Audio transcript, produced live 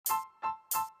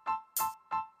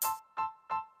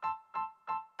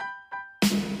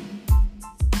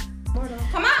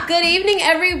Good evening,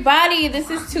 everybody. This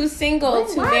is Too Single,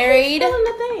 Too Married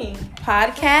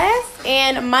podcast.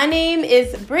 And my name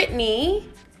is Brittany.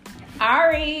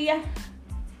 Ari.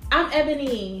 I'm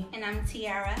Ebony. And I'm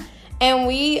Tiara. And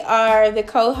we are the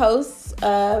co-hosts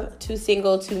of Too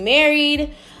Single, Too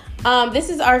Married. This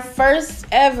is our first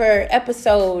ever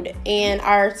episode. And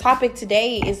our topic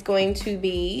today is going to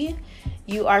be...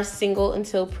 You are single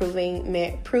until proven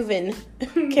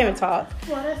can't even talk.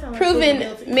 Well,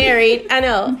 proven married. I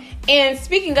know. And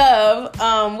speaking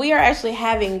of, we are actually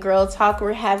having girl talk.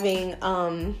 We're having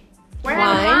wine. We're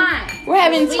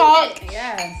having sweet talk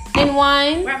bitch. And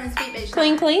wine. We're having sweet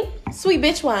bitch Clean. Sweet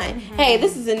bitch wine. Mm-hmm. Hey,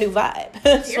 this is a new vibe.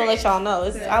 Just want to let y'all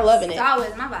know. I'm loving it. It's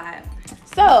always my vibe.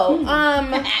 So,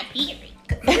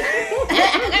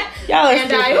 y'all are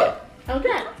stupid.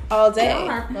 Okay. All day. Y'all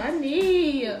are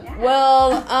funny.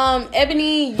 Well,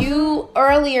 Ebony, you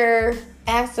earlier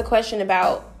asked a question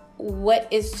about what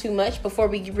is too much before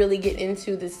we really get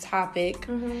into this topic.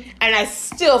 Mm-hmm. And I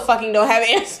still fucking don't have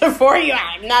an answer for you.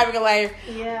 I'm not even gonna lie.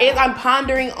 Yeah. I'm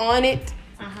pondering on it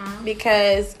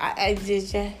because I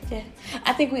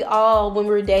think we all, when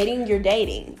we're dating, you're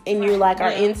dating. And you're like, are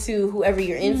into whoever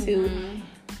you're into. Mm-hmm.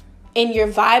 And you're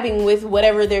vibing with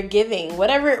whatever they're giving.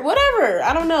 Whatever.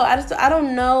 I don't know. I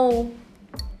don't know.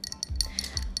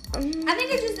 I think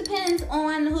it just depends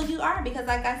on who you are. Because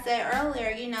like I said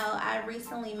earlier, I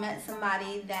recently met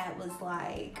somebody that was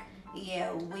like,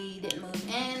 yeah, we didn't move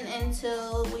in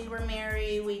until we were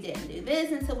married. We didn't do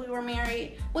this until we were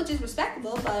married. Which is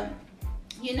respectable. But,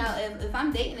 if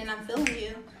I'm dating and I'm feeling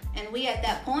you. And we at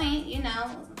that point,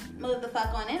 move the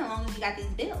fuck on in as long as you got these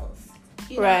bills.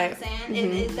 You know what I'm saying?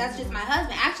 Mm-hmm. That's just my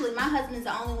husband. Actually, my husband's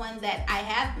the only one that I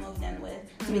have moved in with,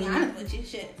 to be honest with you.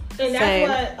 Shit. And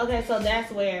that's so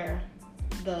that's where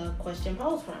the question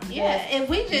posed from. Yeah, if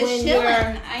we just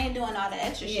chilling, I ain't doing all the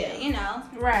extra shit,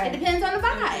 Right. It depends on the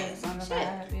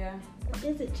vibe. Yeah.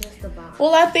 Is it just the vibe?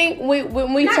 Well, I think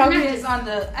when we talk... Not just on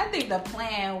I think the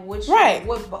plan, what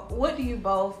do you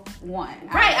both want?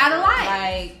 Right, out of life.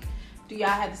 Like... Do y'all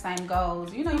have the same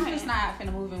goals? You're just not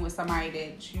finna move in with somebody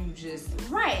that you just...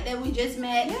 Right, that we just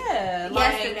met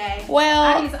yesterday. Well...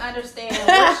 I need to understand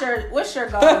what's your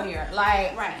goal here.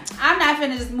 Like, I'm not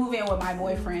finna just move in with my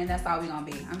boyfriend. That's all we gonna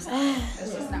be. I'm sorry.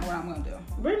 That's just not what I'm gonna do.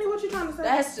 Brittany, what you trying to say?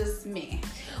 That's just me.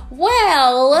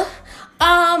 Well,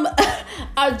 I'm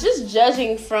just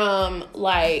judging from,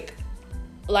 like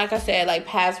I said, like,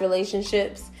 past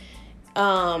relationships.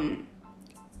 Niggas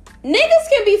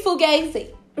can be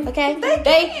fugazi. Okay,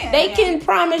 they can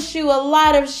promise you a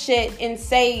lot of shit and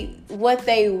say what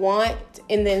they want,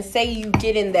 and then say you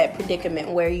get in that predicament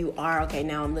where you are. Okay,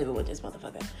 now I'm living with this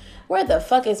motherfucker. Where the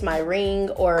fuck is my ring?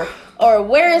 Or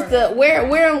where is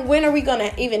when are we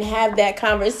gonna even have that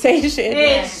conversation?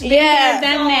 Yeah,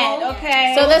 done that.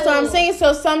 Okay, so that's what I'm saying.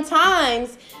 So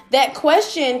sometimes that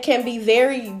question can be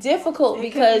very difficult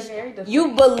because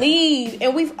you believe,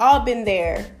 and we've all been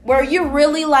there, where you're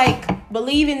really like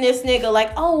believing this nigga,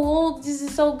 like, oh, well, this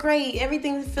is so great,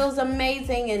 everything feels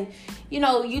amazing, and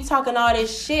you talking all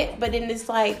this shit, but then it's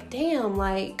like, damn,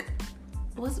 like,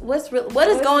 what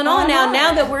is going on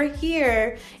now that we're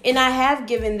here, and I have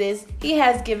given this, he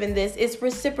has given this, it's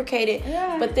reciprocated,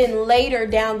 but then later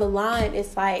down the line,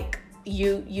 it's like,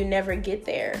 you never get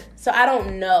there. So I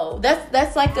don't know.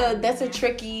 That's a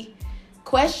tricky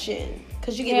question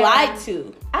because you get lied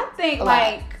to. I think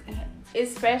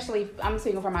especially I'm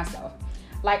speaking for myself.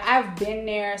 Like I've been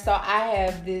there, so I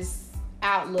have this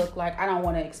outlook like I don't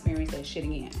want to experience that shit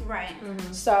again. Right.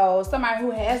 Mm-hmm. So somebody who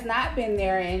has not been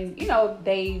there and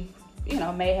they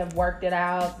may have worked it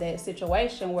out, that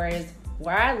situation, whereas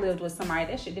where I lived with somebody,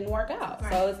 that shit didn't work out.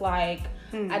 Right. So it's like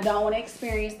I don't want to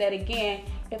experience that again.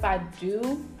 If I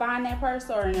do find that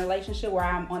person or in a relationship where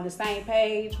I'm on the same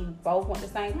page, we both want the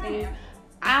same thing,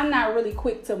 I'm not really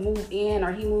quick to move in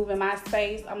or he move in my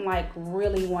space. I'm like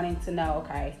really wanting to know,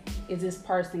 okay, is this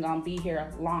person gonna be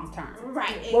here long term?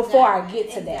 Right. Before I get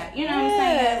to that. You know what I'm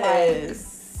saying? Like,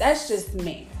 that's just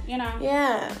me,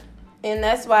 Yeah. And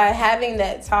that's why having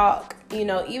that talk,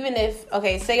 even if,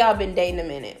 okay, say y'all been dating a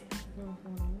minute.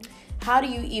 How do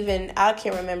you even, I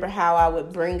can't remember how I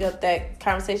would bring up that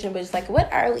conversation, but it's like,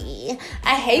 what are we?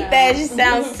 I hate that. It just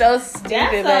sounds so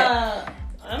stupid. I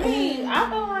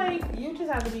feel like you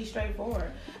just have to be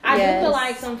straightforward. I do feel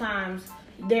like sometimes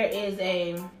there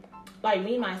is like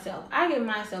me, myself, I give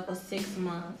myself a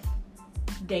 6-month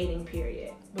dating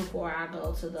period before I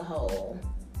go to the whole,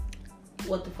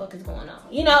 what the fuck is going on?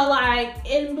 Like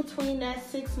in between that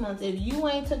 6 months, if you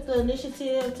ain't took the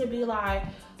initiative to be like,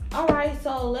 all right,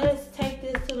 so let's take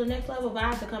this to the next level. If I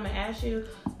have to come and ask you,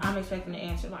 I'm expecting the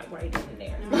answer like right then and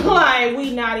there. Like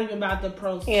we not even about to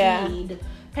proceed. Yeah.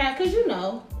 Pat, because you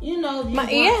know, you want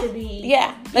to be.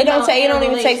 Yeah, they don't take. It don't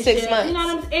even take 6 months. You know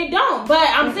what I'm saying? It don't. But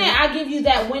I'm saying I give you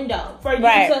that window for you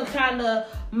to kind of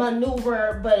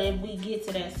maneuver. But if we get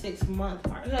to that 6 month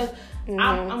part, because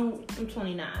I'm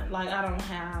 29, like I don't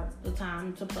have the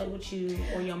time to play with you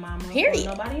or your mama or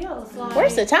nobody else. Like,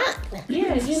 where's the time?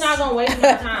 Yeah, you're not gonna waste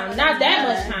my time. Not that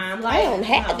much time. Like I don't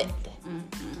have it.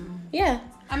 Yeah.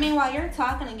 I mean, while you're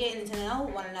talking and getting to know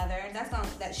one another,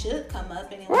 that should come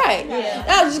up anyway. Right. Yeah.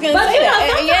 I was just gonna say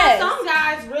sometimes that. Some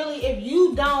guys really, if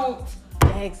you don't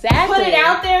exactly put it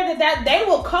out there that they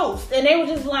will coast and they were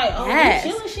just like, oh,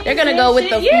 they're gonna go with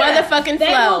the motherfucking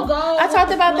flow. I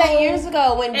talked about that years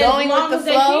ago when going with the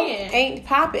flow ain't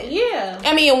popping. Yeah.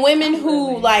 I mean, women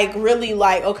who like really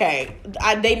like, okay,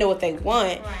 they know what they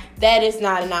want. Right. That is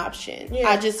not an option. Yeah.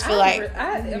 I just feel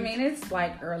I mean, it's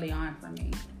like early on for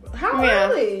me. How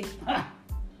early?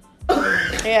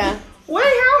 Yeah. Wait,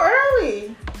 how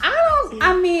early?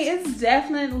 I mean, it's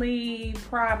definitely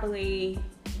probably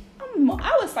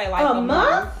I would say like a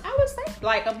month. I would say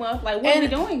like a month. Like what are we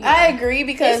doing here? I agree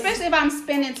because especially if I'm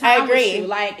spending time with you.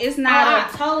 Like it's not.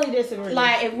 I totally disagree.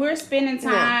 Like if we're spending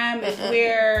time, if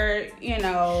we're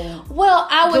well,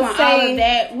 I would say all of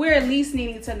that, we're at least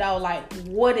needing to know like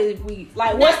what is we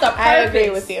like. What's the purpose? I agree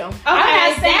with you. Okay,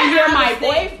 I'm not saying you're my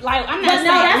boyfriend. Like I'm not saying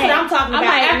that's what I'm talking about.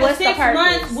 Like, after what's 6 the purpose?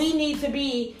 months, we need to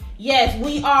be. Yes,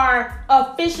 we are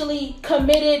officially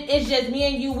committed. It's just me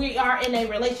and you. We are in a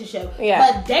relationship.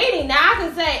 Yeah. But dating, now I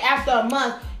can say after a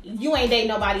month, you ain't dating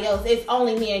nobody else. It's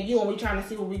only me and you, and we trying to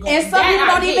see what we going. And some people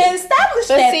don't even establish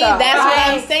that. See, that's what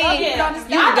I'm saying. Okay.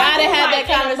 You gotta have that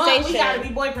conversation. We gotta be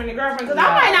boyfriend and girlfriend because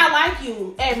I might not like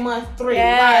you at month 3.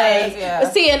 Yes.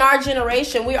 But see, in our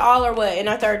generation, we all are in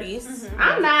our 30s. Mm-hmm.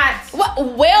 I'm not.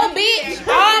 Well, bitch,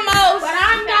 almost. But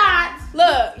I'm not.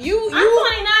 Look, I'm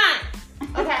 29.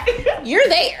 Okay. You're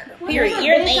there. Period.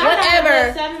 You're there.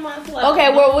 Whatever. 7 months left. Okay,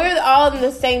 well, we're all in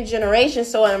the same generation,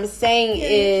 so what I'm saying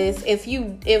is if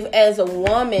as a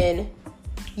woman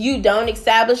you don't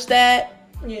establish that,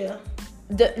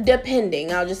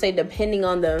 depending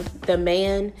on the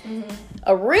man,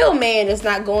 a real man is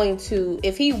not going to,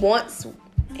 if he wants,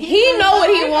 he know what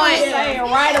he wants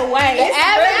right away. The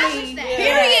average,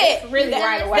 period. Really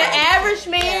right away. The average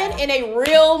man and a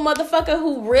real motherfucker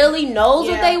who really knows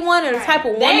what they want and the type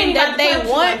of woman that they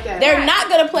want, they're not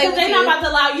gonna play with you. They're not about to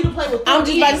allow you to play with them. I'm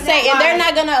just about to say, and they're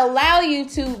not gonna allow you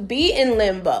to be in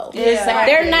limbo.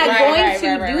 They're not going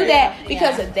to do that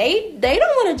because they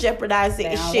don't want to jeopardize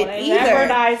it shit either.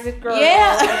 Jeopardize it, girl.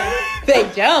 Yeah, they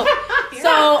don't.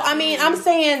 So I mean, I'm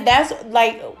saying that's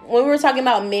like when we were talking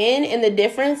about men and the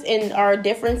difference in our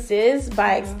differences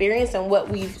by experience and what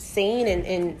we've seen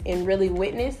and really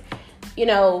witnessed,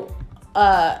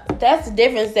 that's the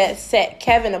difference that set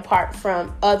Kevin apart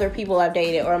from other people I've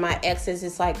dated or my exes.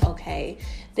 It's like, okay,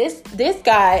 this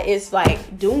guy is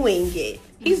like doing it.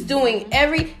 He's doing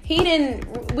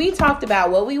we talked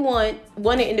about what we wanted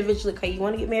individually. Okay, you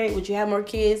want to get married? Would you have more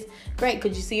kids? Great.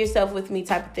 Could you see yourself with me?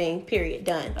 Type of thing. Period.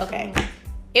 Done. Okay.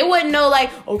 It wasn't no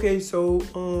like, okay,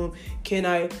 so can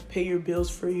I pay your bills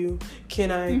for you?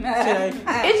 Can I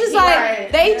It's just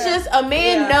like a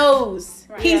man knows.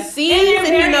 Right. He sees and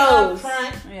he knows.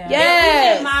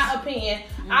 Yes. In my opinion.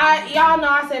 Y'all know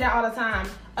I say that all the time.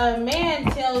 A man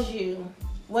tells you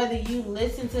whether you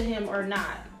listen to him or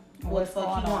not what the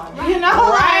fuck he wants. You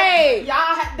know? Right.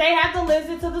 Like, they have to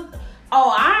listen to the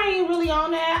I ain't really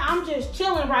on that. I'm just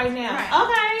chilling right now. Right.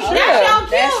 Okay.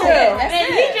 That's your cue.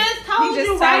 And he just told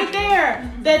you right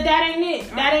there that ain't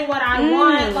it. That ain't what I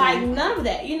want. Like, none of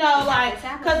that.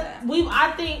 Because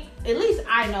I think, at least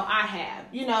I know I have,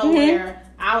 where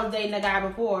I was dating a guy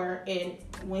before, and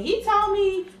when he told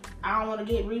me I don't want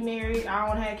to get remarried, I don't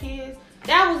want to have kids,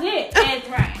 that was it. And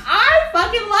I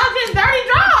fucking love his dirty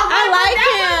draws. I like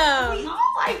him. We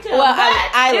all liked him. Well,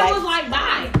 but it was like,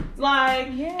 bye.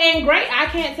 And great, I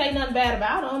can't say nothing bad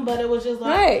about him, but it was just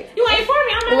like, you ain't for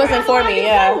me. I'm not. It wasn't for me,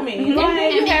 And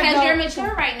because you're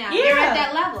mature right now. You're at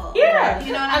that level. Yeah.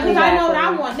 You know what I mean? Because I know what I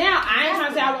want now. I ain't trying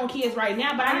to say I want kids right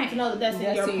now, but I need to know that that's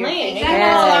in your plan.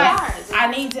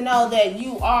 I need to know that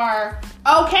you are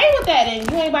okay with that, and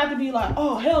you ain't about to be like,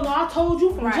 oh hell no, I told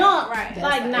you from jump.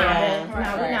 Like, nah,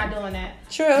 we're not doing that.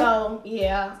 True. So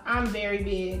yeah, I'm very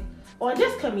big or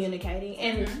just communicating.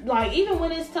 And like, even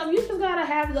when it's tough, you just gotta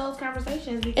have those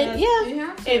conversations, because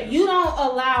if you don't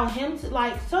allow him to,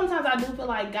 like, sometimes I do feel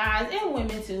like guys and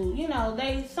women too, you know,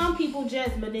 some people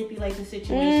just manipulate the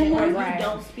situation, or if you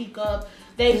don't speak up,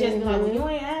 they just be like, well, you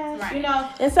ain't asked, you know.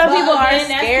 And some people are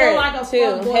scared like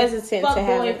too, hesitant fuck to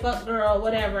have boy, it. fuck girl,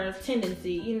 whatever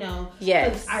tendency, you know.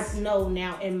 Yes. I know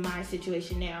now in my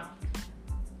situation now,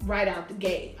 right out the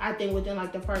gate, I think within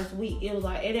like the first week, it was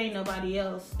like, it ain't nobody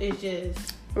else. It's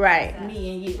just me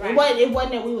and you. Right. It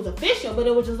wasn't that we was official, but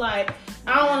it was just like,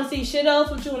 I don't want to see shit else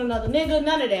with you and another nigga.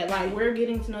 None of that. Like, we're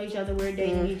getting to know each other. We're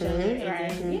dating each other.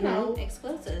 And then, you know,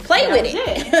 exclusive. Play with it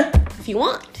if you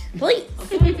want, please.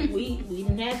 Okay, we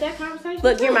didn't have that conversation.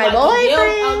 Look, too. you're my Like,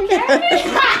 boyfriend.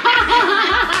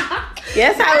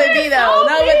 Yes, how it be though.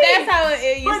 No, but that's how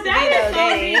it used to be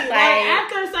though. Like,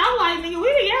 after, so I'm like, nigga, we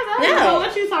together. I don't know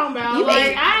what you talking about.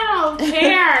 Like, I don't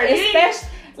care. Especially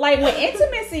like when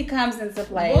intimacy comes into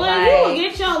play. Boy, like, you will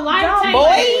get your life taken.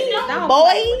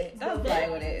 Don't play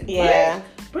with it. Yeah.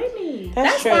 Bring me.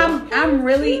 That's true. why I'm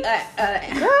really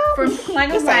from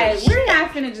like, I'm like, we're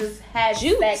not finna just have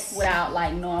sex without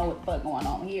like knowing what the fuck going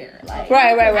on here. Like,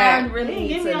 right. I really need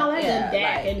give me to all that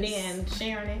like, and then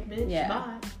sharing it, bitch. Yeah.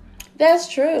 Bye. That's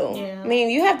true. Yeah. I mean,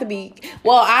 you have to be.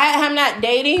 Well, I'm not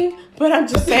dating, but I'm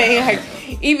just saying, like,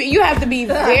 even you have to be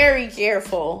very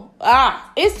careful.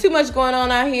 It's too much going on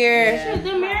out here. Yeah. Shit,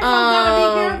 them married gotta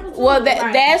be careful too. Well,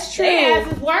 that's true. Their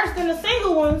ass is worse than the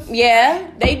single ones. Yeah,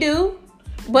 they do.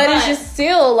 But it's just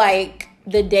still like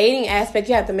the dating aspect.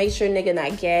 You have to make sure nigga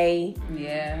not gay.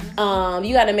 Yeah.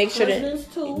 You got to make sure that.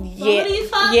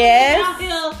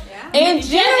 Yes. In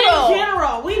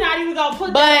general, we not even gonna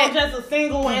put that on just a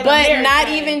single one. But not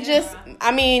even just.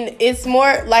 I mean, it's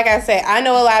more like I said. I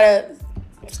know a lot of.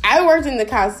 I worked in the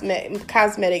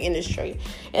cosmetic industry,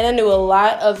 and I knew a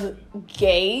lot of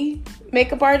gay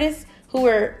makeup artists who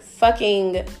were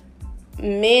fucking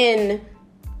men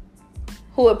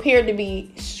who appeared to be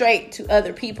straight to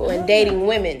other people and dating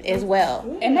women as well.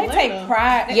 And they take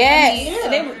pride. Yes.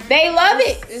 They love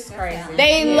it. It's crazy.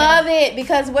 They love it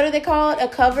because what are they called? A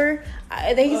cover?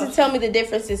 They used to tell me the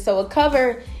differences. So a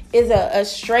cover is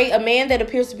a man that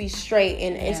appears to be straight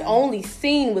and it's only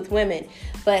seen with women,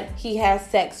 but he has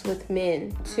sex with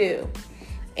men too.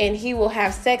 And he will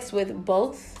have sex with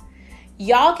both.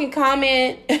 Y'all can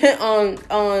comment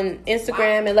on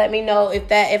Instagram and let me know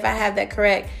if I have that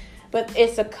correct. But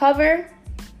it's a cover.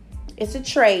 It's a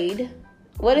trade.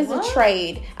 What is a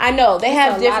trade? I know they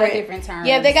have different terms.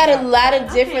 Yeah, they got a lot of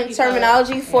different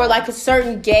terminology for like a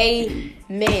certain gay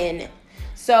men.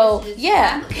 So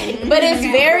yeah, but it's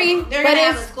very. They're gonna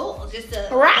have a school just to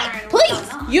right.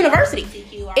 Please, university.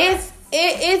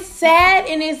 It's sad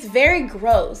and it's very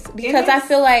gross because I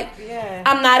feel like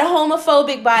I'm not a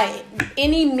homophobic by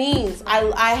any means.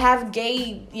 I have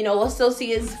gay,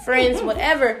 associates, friends,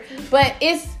 whatever. But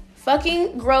it's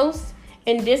fucking gross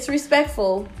and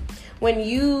disrespectful when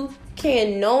you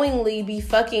can knowingly be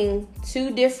fucking two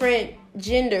different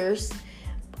genders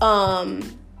and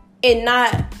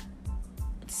not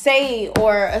say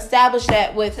or establish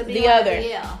that with the other.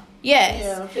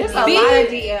 Yes. There's a lot of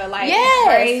DL, like,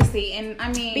 crazy. And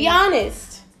I mean, be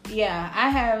honest. Yeah, I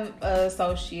have an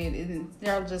associate, and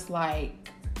they're just like,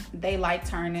 they like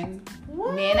turning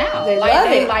men out.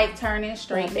 They like turning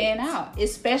straight men out,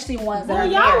 especially ones that are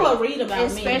y'all married. will read about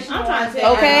especially me. I'm trying to say,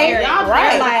 okay, y'all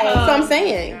right? Like, that's what I'm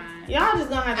saying. Y'all just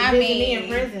gonna have to visit me in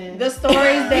prison. The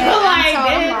stories that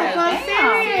I'm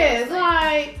serious.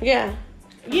 Like, yeah.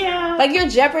 Like you're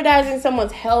jeopardizing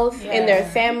someone's health and their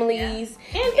families.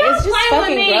 And don't it's just play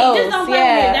fucking with me. gross. Just don't play with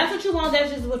me. That's what you want.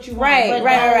 That's just what you want.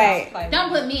 Right. Don't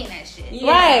put me in that shit.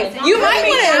 Right. You might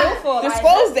want to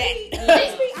disclose that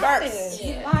first.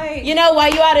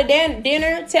 While you out at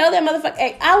dinner, tell that motherfucker,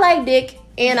 hey, I like dick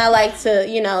and I like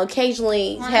to,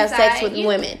 occasionally have sex with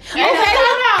women.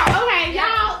 Okay,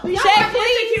 y'all check,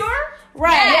 please. Insecure?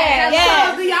 Right.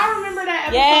 So, do y'all remember that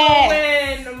episode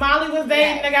when Molly was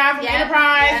dating the guy from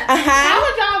Enterprise? How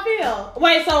would y'all feel?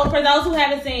 Wait, so for those who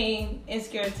haven't seen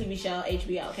Insecure TV show,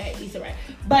 HBO, okay, Issa Rae.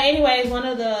 But anyways, one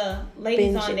of the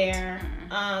ladies on there,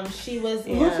 she was...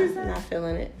 what you said? Not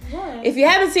feeling it. What? If you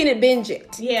haven't seen it, binge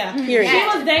it. Yeah. Period. She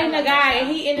was dating a guy, and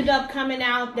he ended up coming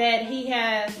out that he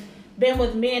has been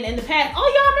with men in the past. Oh,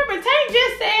 y'all remember Tank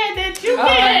just said that you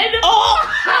did.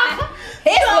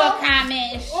 His little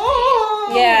comments.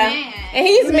 Oh, yeah. Man. And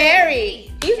he's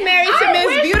married. He's married to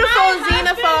Miss Beautiful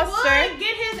Zena Foster. Would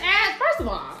get his ass. First of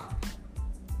all,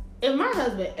 if my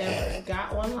husband ever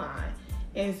got online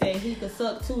and said he could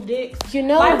suck 2 dicks, you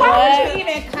know like, what? Why would you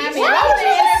even comment? Why would you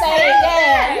even say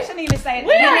that? You shouldn't even say that.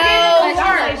 We are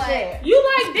getting you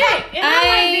like dick, and I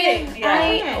like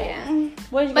dick.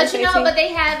 But you know, but they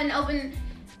have an open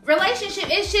relationship.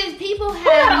 It's just people Who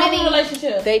got have an many open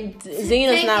relationship.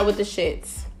 Zena's not with the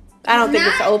shits. I don't think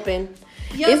it's Not? open.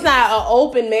 It's not an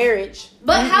open marriage.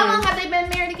 But how long have they been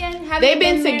married again? Have They've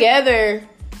they been married? together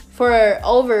for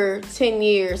over 10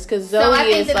 years because Zoe So I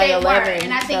think is that like they 11. were,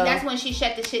 and I think so. that's when she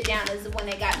shut the shit down. Is when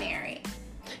they got married.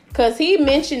 Because he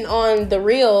mentioned on The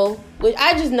Real, which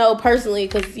I just know personally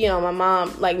because, you know, my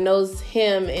mom, like, knows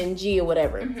him and G or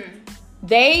whatever. Mm-hmm.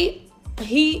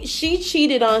 She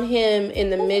cheated on him in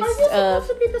the midst of... Are you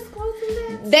supposed to be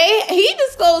disclosing that? He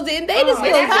disclosed it and they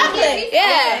disclosed That's public. what he's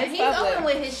Yeah. He's open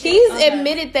with his shit. He's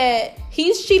admitted that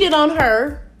he's cheated on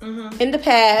her in the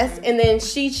past, and then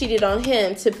she cheated on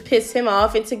him to piss him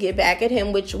off and to get back at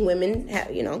him, which women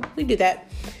have, you know, we do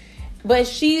that. But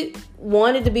she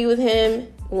wanted to be with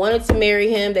him, wanted to marry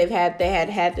him. They had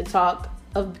the talk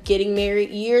of getting married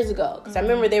years ago. Because I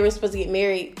remember they were supposed to get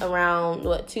married around,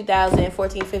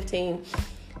 2014, 15.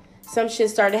 Some shit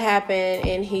started to happen,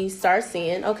 and he started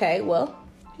seeing, okay, well...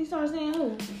 He started saying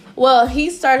who? Well, he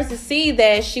started to see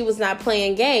that she was not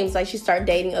playing games. Like, she started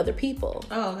dating other people.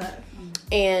 Oh, okay.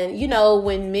 And, you know,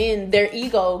 when men, their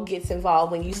ego gets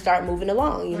involved when you start moving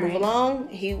along. You move along.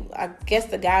 I guess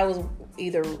the guy was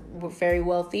either very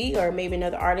wealthy or maybe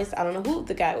another artist. I don't know who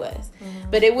the guy was.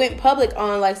 But it went public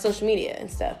on, like, social media and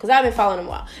stuff. Because I've been following him a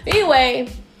while. But anyway,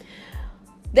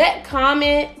 that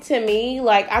comment to me,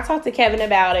 like, I talked to Kevin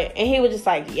about it. And he was just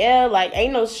like, yeah, like,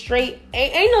 ain't no straight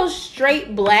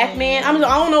black man. I don't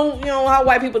know, you know, how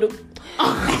white people do.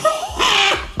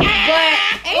 But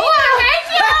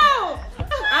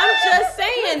I'm just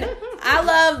saying, I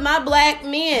love my black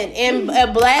men, and a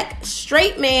black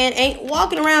straight man ain't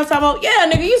walking around talking about, yeah,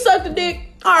 nigga, you sucked the dick.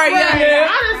 All right, yeah, nigga.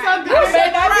 I just sucked the dick. I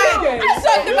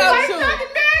sucked about two.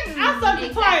 I sucked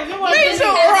it twice. It Me wasn't too,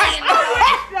 right.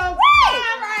 right.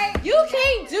 You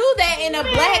can't do that in a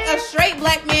straight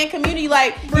black man community.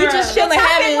 Like, you just chilling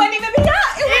having. It wasn't even be out.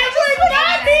 It was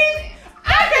nothing.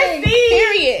 I can see.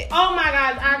 Period. Oh my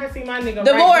God, I can see my nigga.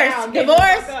 Divorce. Yeah,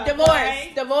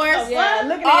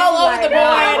 all over the board.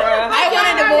 Like, I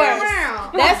want a divorce.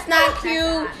 That's not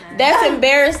cute. That's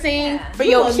embarrassing for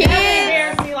your Never kids.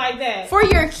 embarrass me like that. For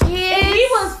your And kids. he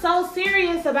was so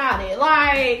serious about it.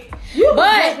 Like, you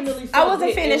But definitely I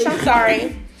wasn't finished. I'm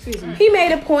sorry. He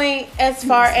made a point as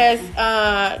far as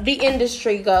the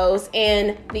industry goes,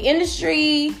 and the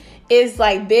industry is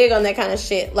like big on that kind of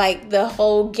shit, like the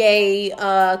whole gay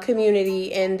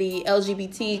community and the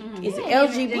LGBT. Is it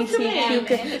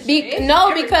LGBTQ?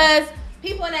 No, because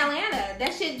people in Atlanta,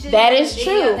 that shit just that is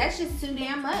true. That's just too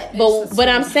damn much. But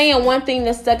I'm saying one thing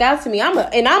that stuck out to me. I'm a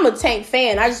Tank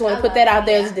fan. I just want to put that out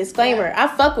there as a disclaimer. I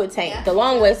fuck with Tank the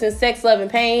long way since Sex, Love,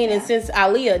 and Pain, and since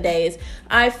Aaliyah days.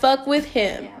 I fuck with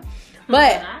him,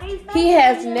 but he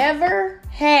has never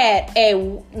had a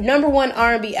 #1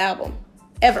 R&B album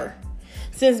ever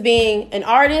since being an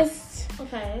artist,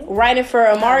 writing for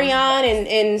Omarion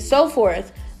and so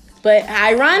forth. But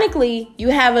ironically, you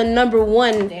have a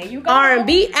 #1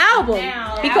 R&B album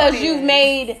because you've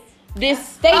made this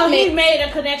statement. Oh, he made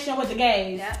a connection with the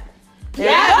gays. Yep.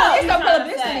 Yeah, It's a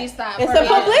publicity stuff. it's a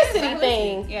publicity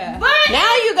thing. Yeah. But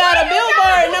Now you got a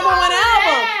Billboard #1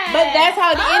 album, but that's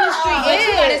how the industry But you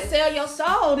gotta is. sell your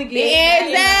soul to get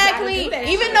Exactly.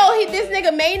 Even though this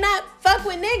nigga may not fuck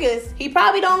with niggas, he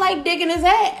probably don't like digging his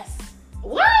ass.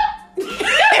 what? He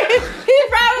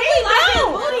probably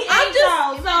don't. I'm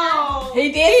just. So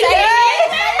He did say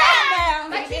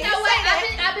But you know what?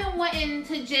 I've been wanting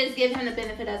to just give him the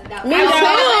benefit of the doubt. Me I don't too.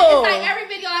 know. It's like every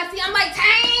video I see, I'm like,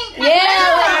 Tank.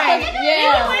 Like,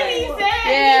 even when he said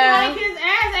he like his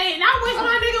ass ate, and I wish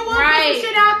my nigga would put some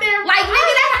shit out there. Like,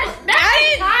 nigga,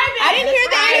 I didn't hear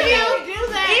the interview. Do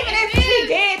that. Even if she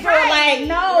did do it, like,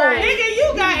 no. Nigga,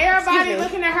 you got everybody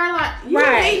looking at her like, you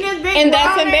eating this big And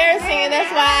that's grown embarrassing, and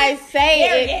that's why I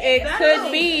say it That could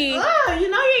is- be. Ugh, you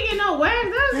know you ain't getting no wax.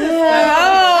 That's just Oh.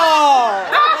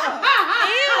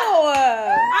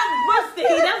 But see,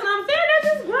 that's what I'm saying. That's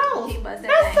just gross. He bust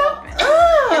that That's thing so. open. Ugh.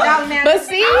 But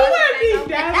see, I would be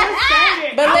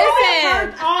devastated. But I would listen. be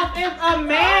turned off if a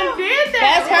man did that.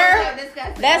 That's her. So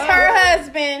disgusting. That's her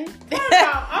husband.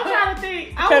 I'm trying to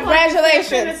think. I was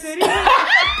Congratulations. like,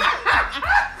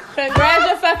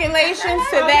 Congratulations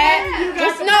to that. You got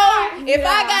Just the know, point. if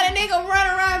I got a nigga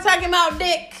running around talking about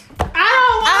dick, I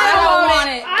don't want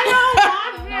it. I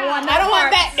don't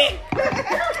want that dick.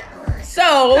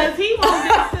 So, Because he wants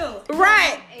it too.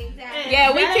 right. Exactly.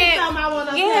 Yeah, we That ain't can't. something I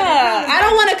wanna Yeah, say. I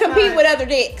don't want to compete with other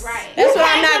dicks. Right. That's You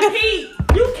what I'm can't not gonna. compete.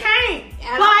 You can't. I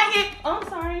don't- Like, I'm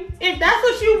sorry. If that's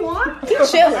what you want. He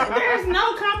chilling. There's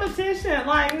no competition.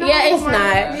 Like, no, Yeah, it's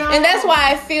not. No. And that's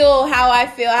why I feel how I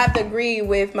feel. I have to agree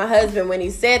with my husband when he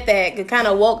said that. It kind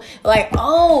of woke, like,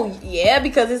 oh, yeah,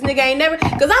 because this nigga ain't never.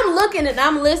 Because I'm looking and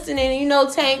I'm listening, and you know,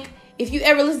 Tank, if you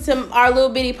ever listen to our little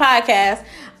bitty podcast,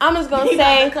 I'm just going to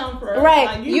say, right,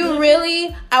 like, you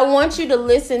really, I want you to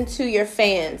listen to your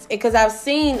fans. Because I've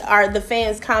seen the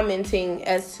fans commenting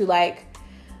as to, like,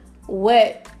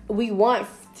 what we want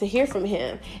to hear from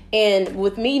him. And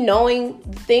with me knowing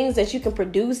things that you can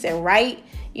produce and write,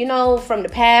 you know, from the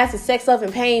past, the Sex, Love,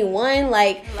 and Pain 1,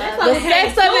 like, the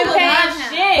Sex, Love, and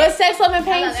Pain, but Sex, Love, and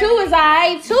Pain 2 is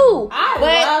alright, too. I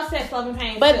love Sex, Love, and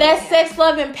Pain, but that Sex,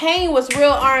 Love, and Pain was real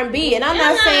R&B, and I'm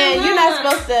not saying you're not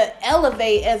supposed to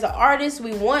elevate as an artist.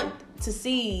 We want to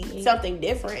see something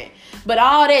different, but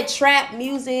all that trap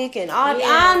music and all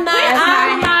I'm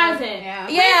compromising.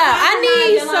 I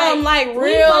need some like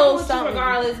real something.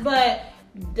 Regardless, but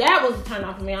that was a turn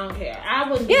off for me. I don't care. I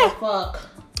wouldn't give a fuck.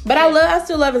 But I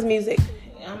still love his music.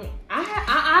 I mean,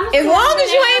 I honestly, as long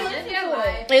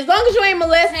as you ain't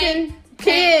molesting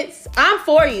kids, I'm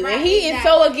for you. Right, and he is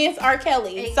so against R.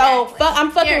 Kelly. Exactly. So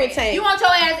I'm fucking with Tank. You want your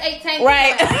ass 8 Tank?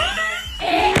 Right.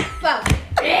 Fuck.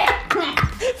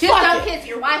 Just don't kiss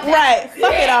your wife. Right.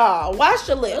 Fuck it all. Wash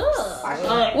your lips.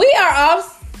 We are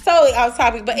totally off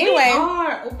topic, but anyway.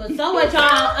 But so what,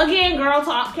 y'all? Again, girl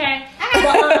talk, okay?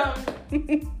 But,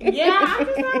 yeah, I'm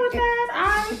just done with that.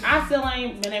 I still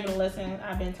ain't been able to listen.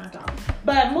 I've been turned off.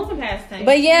 But moving past things.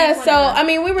 But yeah, so I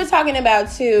mean, we were talking about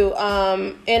too,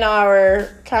 in our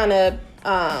kind of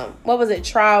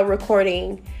trial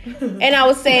recording, and I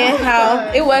was saying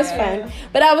how it was fun,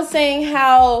 but I was saying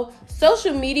how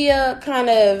social media kind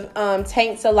of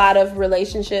taints a lot of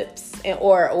relationships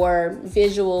or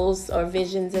visuals or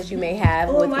visions that you may have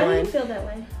with one. Why do you feel that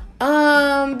way?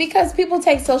 Because people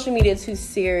take social media too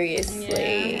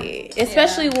seriously,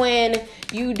 especially when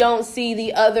you don't see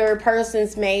the other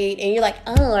person's mate and you're like,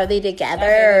 oh, are they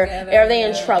together? Are they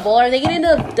in trouble? Are they getting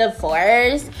a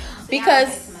divorce?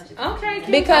 Because but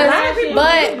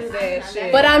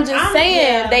I'm just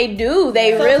saying they do.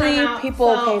 They so really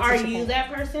people. So are you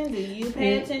that person? Do you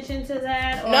pay attention to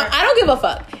that? Or? No, I don't give a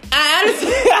fuck. I honestly,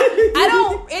 I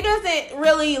don't. It doesn't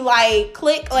really like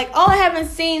click. Like, oh, I haven't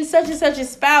seen such and such a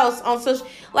spouse on social.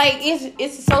 Like,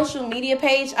 it's a social media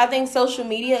page. I think social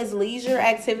media is leisure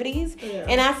activities,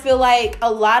 and I feel like a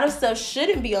lot of stuff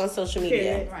shouldn't be on social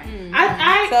media. Right.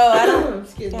 I don't.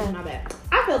 Excuse me, my bad.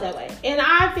 I feel that way, and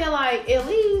I feel like at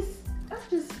least I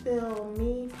just feel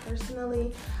me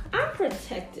personally. I'm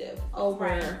protective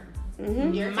over.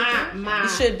 Mm-hmm. My you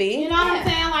should be. You know what I'm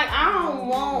saying? Like, I don't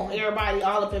want everybody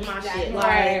all up in my shit.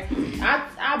 Like,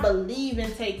 I believe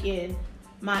in taking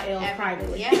my L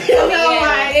privately. Yeah. You know,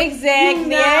 like,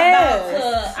 exactly. I've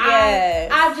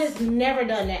just never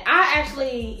done that. I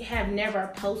actually have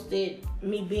never posted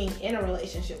me being in a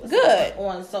relationship with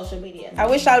someone on social media. I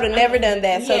wish I would have never done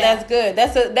that. So that's good.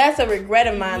 That's a regret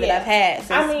of mine that I've had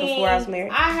since before I was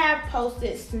married. I have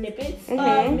posted snippets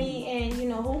of me and you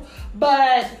know who,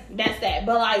 but that's that.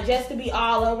 But like just to be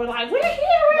all over, like we're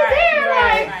here, we're there.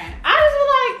 Like I just feel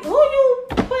like who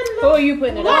are you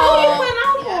putting it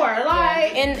on for?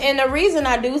 Like, and the reason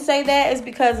I do say that is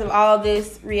because of all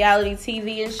this reality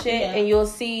TV and shit, and you'll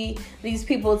see these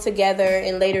people together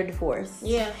and later divorce.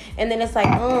 Yeah, and then it's like,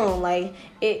 like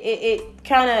it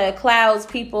kind of clouds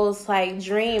people's like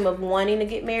dream of wanting to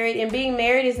get married, and being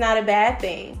married is not a bad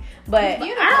thing, but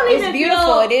it's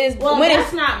beautiful. It is. Well, when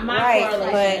that's not my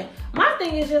correlation. But my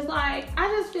thing is just like I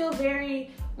just feel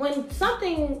very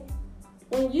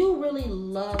when you really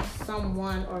love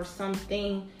someone or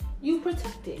something, you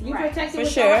protect it. You protect it with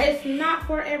sure. It's not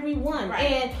for everyone.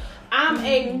 Right. And I'm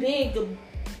a big,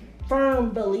 firm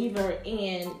believer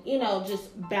in, just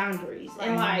boundaries. Right.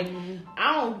 And like,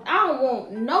 I don't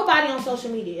want nobody on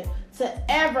social media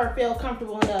to ever feel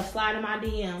comfortable enough sliding my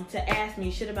DM to ask me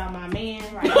shit about my man.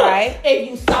 Right. If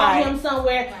you saw him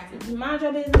somewhere, mind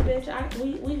your business, bitch.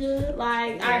 We good.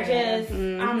 Like,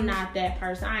 I'm not that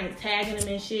person. I ain't tagging him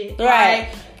and shit. Right.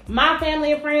 Like, my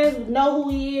family and friends know who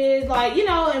he is, like,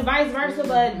 and vice versa,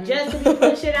 but just to be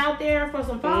putting shit out there for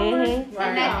some followers. And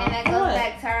that goes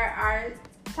back to our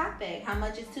topic. How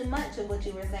much is too much of what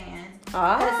you were saying?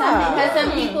 Because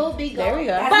some people be going, there we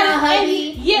go. That's my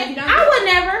hubby. I would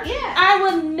never. Yeah. I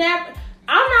would never.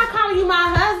 I'm not calling you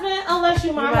my husband unless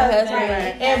you're my husband.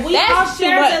 Right. And we all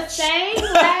share the same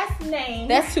last name.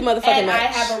 That's too motherfucking much. I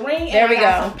have a ring and I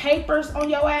got some papers on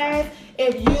your ass.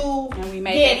 If you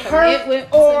get hurt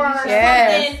or something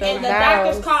and the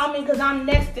doctors call me because I'm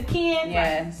next to kin,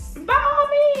 by all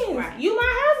means, you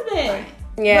my husband.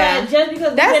 Yeah. But just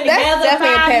because that's we've been together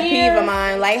definitely 5 a pet years, peeve of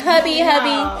mine. Like, hubby,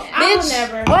 I bitch. would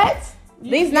never. What?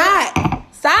 He's not.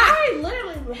 Stop. I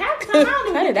literally half the time I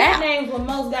don't Cut even it get out. names with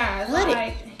most guys. Cut it.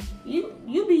 Like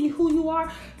you be who you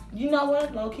are. You know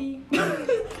what, low key.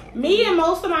 Me and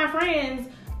most of my friends,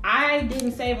 I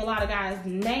didn't save a lot of guys'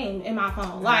 name in my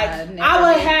phone. Like I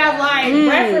would have like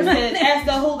references as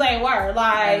to who they were.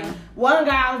 Like one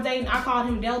guy I was dating, I called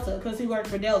him Delta because he worked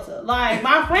for Delta. Like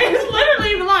my friends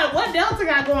literally be like, "What Delta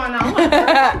got going on?" I'm like,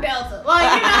 "Fuck Delta."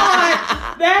 Like you know,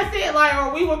 like that's it. Like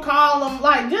or we would call them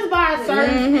like just by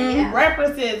certain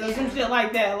references or some shit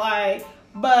like that. Like.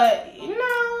 But you know,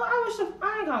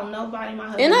 I ain't gonna nobody my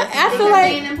husband. And I feel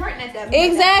like being important at that point.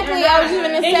 exactly. I was just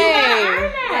gonna And say you gotta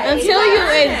earn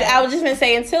that. I was just gonna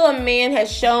say until a man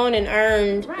has shown and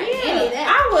earned. Right. Any of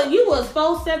that. You was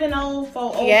 470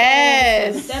 40.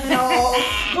 Yes. 70.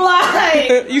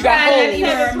 Like You got right, holy. You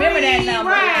remember that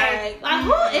number, right? Like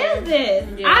who is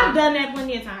this? Yeah. I've done that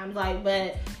plenty of times. Like,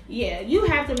 but yeah, you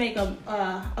have to make a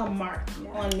mark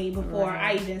on me before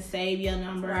I even save your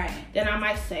number. Right. Then I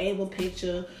might save a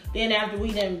picture. Then after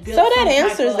we done built So that some type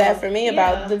answers of- that for me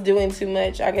about yeah. the doing too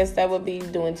much. I guess that would be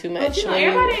doing too much you know, when you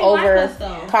everybody ain't like over us,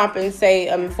 though.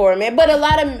 compensate for a man. But a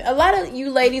lot of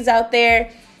you ladies out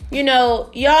there, you know,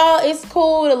 y'all, it's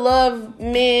cool to love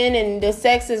men and the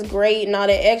sex is great and all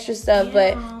that extra stuff,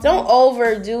 but don't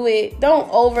overdo it.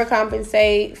 Don't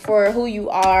overcompensate for who you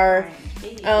are.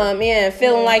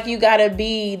 Feeling like you gotta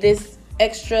be this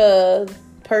extra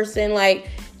person, like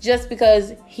just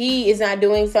because he is not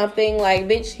doing something, like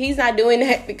bitch, he's not doing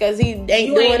that because he ain't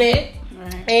doing it.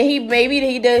 Right. And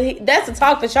he does. That's a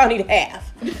talk that y'all need to have.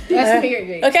 That's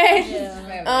period. Okay.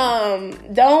 Yeah.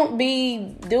 Don't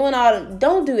be doing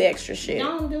don't do extra shit.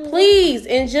 Don't do it. Please,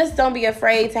 and just don't be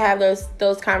afraid to have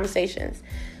those conversations.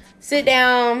 Sit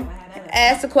down,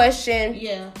 ask a question.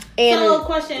 Yeah. And so,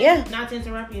 question. yeah. Not to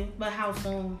interrupt you, but how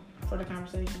soon for the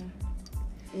conversation?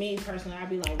 Me personally, I'd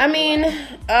be like. I mean, I'm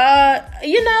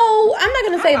not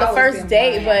gonna say the always first been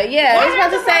date, blind. but yeah, Why I was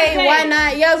about not to the say first date? why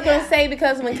not? Yeah, I was gonna say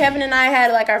because when Kevin and I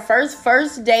had like our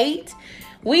first date,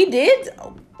 we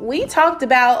talked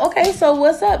about, okay, so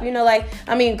what's up? You know, like,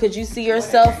 I mean, could you see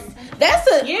yourself? That's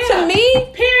to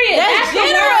me, period. that's the word.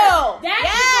 general. That's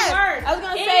yes. the word. I was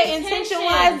gonna say intention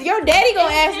wise, your daddy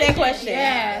gonna ask that question.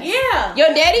 Yes. Yeah.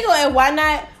 Your daddy gonna, and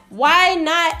why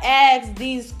not ask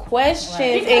these questions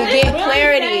and Because get it's really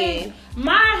clarity? saying-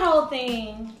 my whole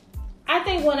thing, I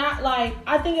think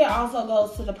I think it also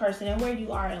goes to the person and where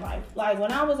you are in life. Like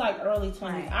when I was like early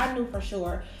 20s, I knew for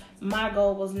sure my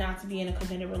goal was not to be in a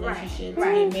committed relationship, to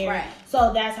get married. Right.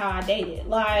 So that's how I dated.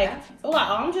 Like,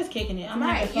 I'm just kicking it. I'm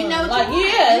having fun. You know what like, you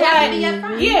want. yeah, You have to be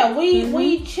like, upfront.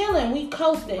 we chilling, we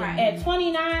coasting. Right. At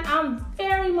 29, I'm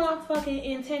very motherfucking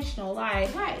intentional. Like,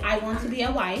 I want to be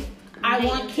a wife. I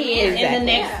want kids in the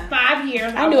next 5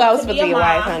 years. I knew I was want supposed to be a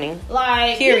wife, mom. honey.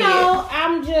 Like, Period. you know,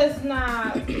 I'm just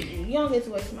not. You don't get to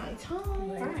waste my time.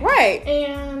 Right.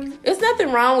 And It's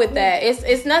nothing wrong with that.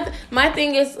 It's nothing. My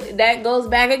thing is that goes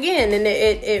back again, and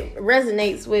it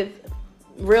resonates with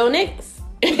real niggas.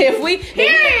 if we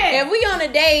on a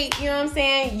date, you know what I'm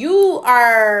saying? You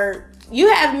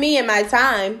have me in my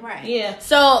time. Right. yeah.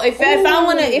 So if I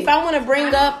wanna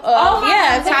bring up a God,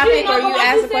 but topic know, or but you like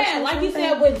ask you a question, like you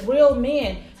said with real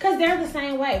men, because they're the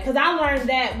same way. Because I learned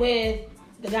that with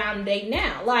the guy I'm dating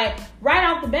now. Like right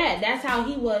off the bat, that's how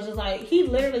he was. Just like he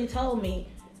literally told me,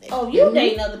 "Oh, you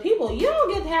dating other people? You don't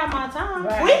get to have my time.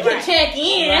 Right, we can right. check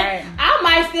in. Right. I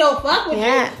might still fuck with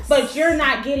you, but you're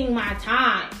not getting my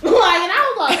time." Like, and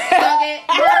I was like, Plug it.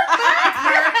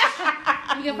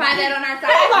 You can find that on our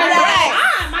site.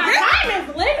 my time is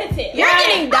limited. You're Like,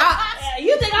 getting doxxed.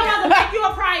 You think I'm about to make you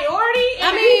a priority?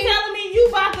 And you telling me you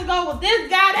about to go with this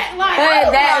guy that like?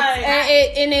 But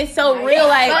and it's so real.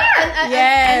 Like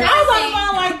yes, I was on the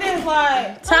phone like this,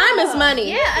 like time is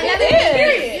money. Yeah, another It is.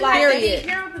 thing. You have to be Period.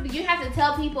 careful. You have to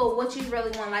tell people what you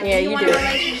really want. Like, Yeah, do you you want do. a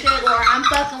relationship, or I'm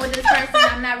fucking with this person,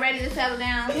 I'm not ready to settle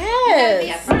down.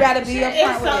 Yes. You gotta be it's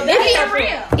upfront so with Be it.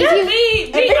 real. Just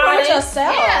be Be real with honest.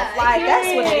 yourself. Yeah, Like that's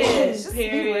what it period. is. Just be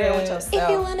real with yourself. If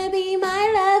you wanna be my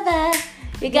lover,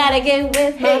 you gotta get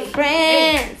with my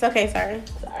friends. Okay, sorry.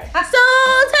 So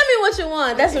tell me what you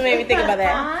want. That's what made me think about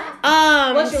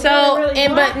that. What you So really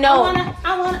and want? but no.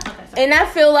 I wanna. Okay, sorry. And I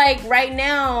feel like right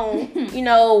now, you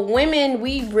know, women,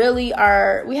 we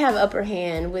have upper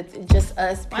hand with just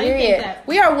us, Why you think period. that?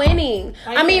 We are winning.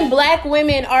 Why you I mean, think that? black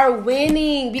women are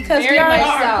winning because Very much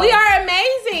so. we are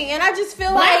amazing. And I just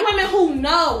feel Black like, women who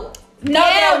know. Know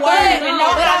Yeah, their worth but- and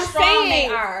know but how I'm strong saying-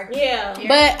 they are. Yeah.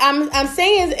 but I'm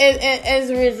saying as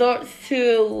a resort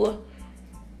to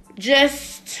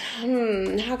just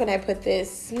how can I put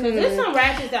this? Because there's some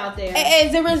ratchets out there.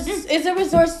 Is a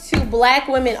resource to black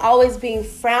women always being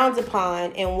frowned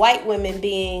upon and white women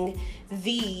being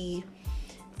the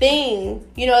thing,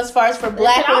 as far as for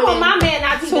black women. I want my man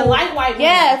not to even like white women.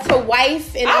 Yeah, to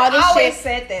wife and all this shit. I always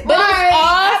said that. But it's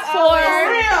all for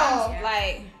real.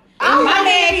 Like, my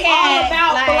man be all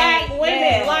about black women.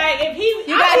 Yeah. Like, if he...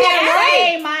 You got that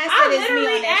same mindset as me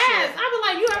on that shit. I be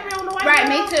like, you ever on the white Right,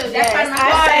 girl? me too. That's part of my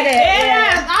I said it.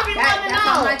 Yes, I be wanting to That's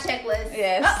know. on my checklist.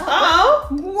 Yes. Uh-oh.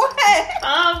 What?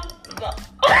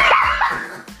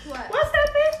 What's that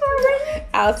bitch for?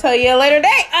 I'll tell you a later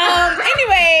date.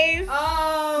 Anyways.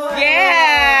 Oh.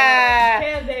 Yeah.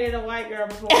 Cam dated a white girl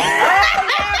before.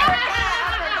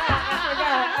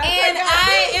 And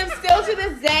I am still to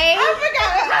this day.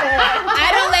 I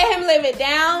don't let him live it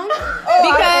down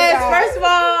because first of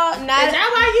all, Is that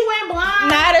why you went blind?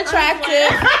 not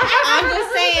attractive. I'm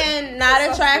just saying, not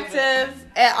attractive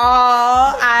at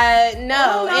all. I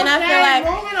know, and I feel like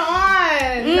moving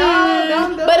on. No,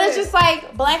 don't do but it. it's just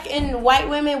like black and white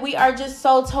women, we are just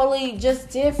so totally just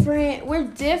different. We're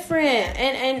different,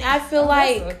 and I feel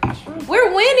like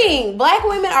we're winning. Black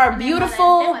women are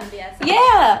beautiful. They wanna be outside.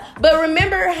 Yeah, but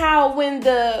remember how when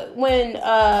the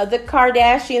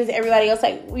Kardashians and everybody else,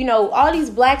 like, all these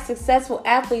black successful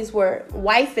athletes were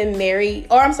wifing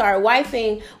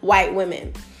white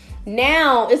women.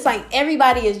 Now it's like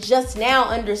everybody is just now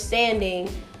understanding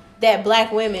that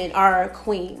black women are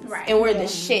queens, right, and we're the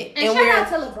shit, and we're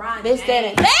shout out to LeBron this, that,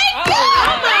 and thank you.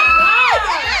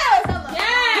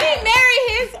 He married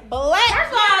his black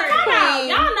First of all, queen.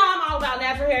 y'all know I'm all about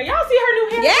natural hair. Y'all see her new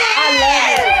hair?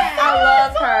 Yeah, I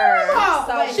love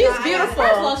her. She's beautiful.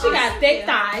 First of all, she got thick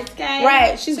thighs, okay?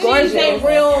 Right, she's gorgeous. She's a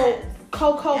real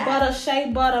cocoa butter,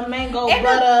 shea butter, mango And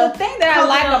butter. the thing that I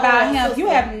like coconut about oil him, system. you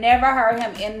have never heard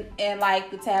him in like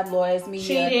the tabloids,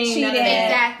 media, Cheating, none of that.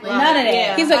 Exactly. none of that.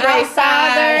 Yeah. He's a great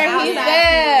father. He's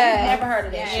there. Never heard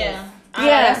of that shit.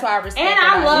 Yeah. That's why I respect. And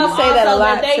I love You say also that a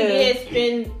lot, they too. did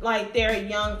spend like their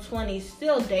young 20s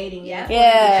still dating Yeah.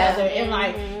 each other. And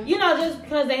like, just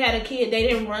because they had a kid, they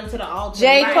didn't run to the altar.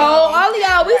 J. Right. Cole, all of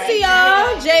y'all, we see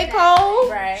y'all. J. Cole,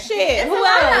 Right. shit. It's Who a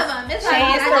lot else? of them. It's Chance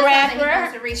like, the I just Rapper. think he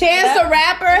comes to reach Chance the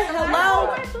Rapper.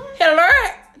 Hello.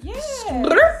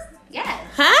 Yeah.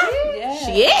 Huh? Yeah.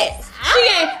 She is. She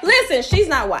ain't. Listen, she's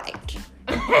not white.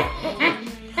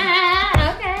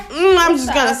 Okay. I'm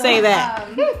just gonna say that.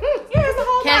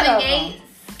 Kevin Gates.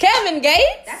 Kevin Gates.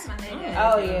 That's my nigga.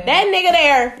 Oh yeah. That nigga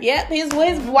there. Yep, his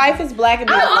wife is black and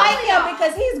I beautiful. like him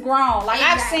because he's grown. Like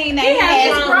I've seen that He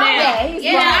has has grown now. Yeah, he's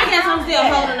Yeah, grown. I guess I'm still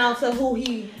holding on to who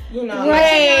he,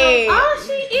 Right. Oh,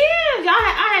 she is.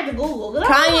 I had to Google.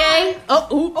 Kanye. Oh,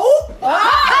 ooh.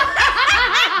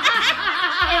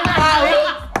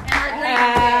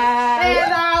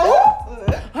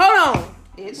 Hold on.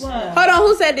 Hold on.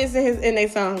 Who said this in their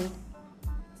song?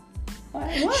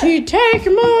 What? She take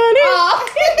money.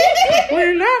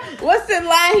 We're not. What's the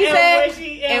line he said?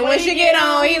 And when she get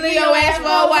on, he leave your ass for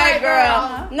a white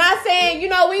girl. Not saying,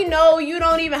 we know you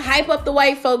don't even hype up the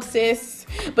white folks, sis,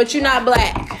 but you're not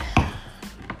black.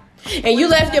 And you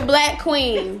left your black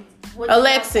queen,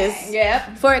 Alexis,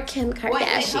 Yep. for Kim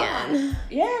Kardashian.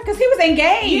 Yeah, because he was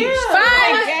engaged. Yeah.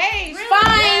 Fine. Engaged. Fine.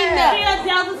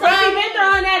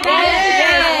 on that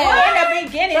In the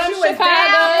beginning, From she was Chicago.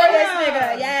 down for this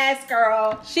nigga. Yes,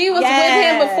 girl. She was with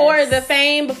him before the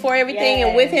fame, before everything,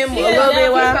 and with him a little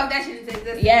bit while.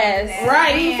 Yes.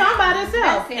 Right, he's talking about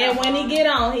himself. And when he get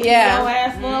on, he Yeah. go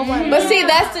ask for a woman. But see,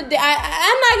 that's the.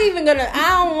 I'm not even gonna. I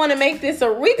don't want to make this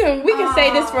a. We can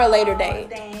say this for a later date.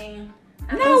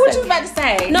 No, what you was about to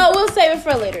say? No, we'll save it for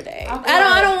a later date. Okay.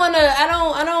 I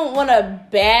don't want to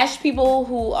bash people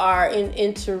who are in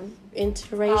interracial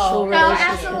No, relationships.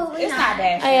 absolutely It's not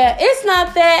bad. It's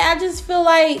not that. I just feel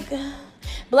like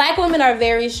black women are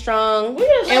very strong,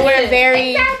 and we're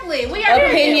very Exactly. We are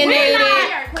opinionated.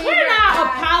 We're not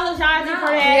apologizing for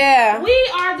that. Yeah.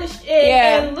 We are the shit.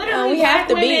 Yeah. And literally, We have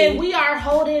to women, be. we are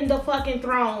holding the fucking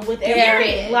throne with Yeah.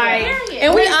 everything. Like,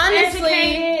 And we we're honestly.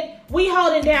 educated, we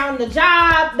holding down the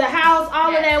job, the house,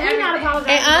 all of that. We're not everything. apologizing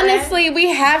And for that. honestly, we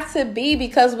have to be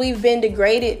because we've been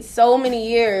degraded so many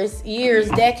years,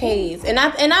 decades. And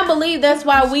I believe that's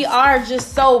why we are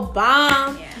just so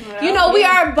bomb. We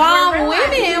are bomb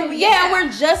women. Yeah, we're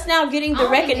just now getting the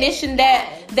recognition that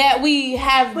we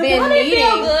have But been don't it needing.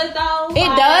 feel good though? It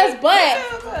Like, does,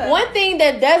 but good. one thing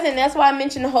that doesn't, that's why I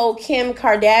mentioned the whole Kim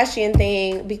Kardashian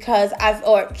thing,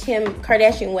 or Kim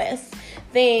Kardashian West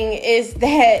thing, is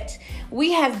that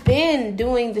we have been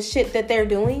doing the shit that they're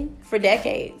doing for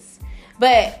decades.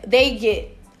 But they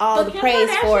get all the praise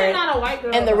for it not a white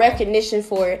girl, and the recognition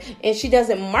for it, and she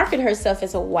doesn't market herself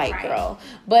as a white girl,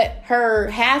 but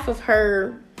half of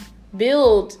her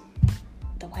build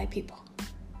the white people.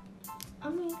 I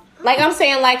mean, like I'm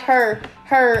saying, like her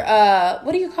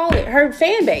what do you call it? Her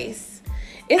fan base.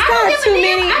 It's not too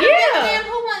many.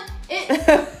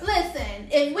 Listen,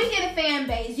 if we get a fan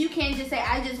base, you can't just say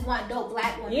I just want dope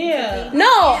black women. Yeah. No,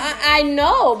 I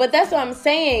know, but that's what I'm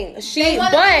saying.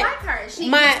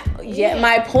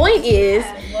 My point is,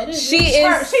 she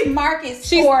markets.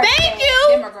 She's for thank you.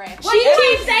 Demographic. She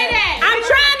keep saying that. I'm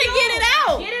trying to get it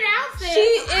out. Get it out, sis. She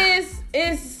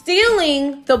is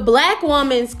stealing the black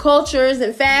woman's cultures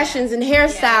and fashions and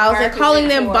hairstyles and calling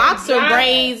them boxer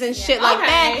braids and shit like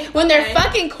that when they're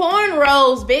fucking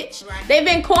cornrows, bitch. Right. They've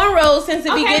been cornrows since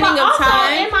the beginning of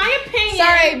time. In my opinion,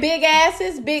 sorry, big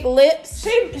asses, big lips,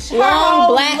 long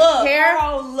black hair.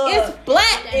 It's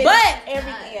black,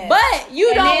 but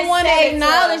you don't want to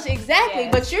acknowledge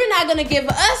but you're not going to give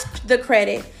us the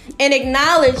credit and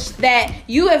acknowledge that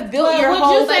you have built your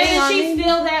whole thing on she's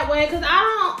still that way? Because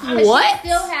I don't. What? She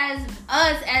still has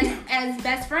us as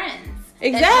best friends.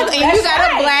 Exactly, and you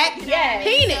got a black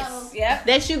penis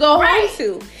that you go home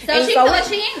to. So she feels like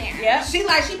she in there. Yeah, she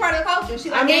part of the culture.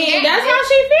 She like, that's how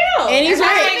she feels. And he's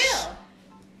rich.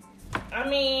 I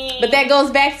mean, but that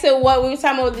goes back to what we were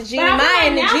talking about with the Jeannie Mai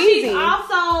and the Jeezy.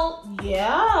 Also,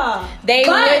 they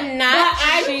would not.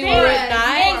 She would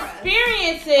not.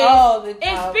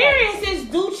 Experiences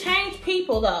do change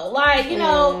people, though. Like, you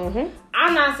know,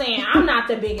 I'm not saying I'm not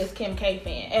the biggest Kim K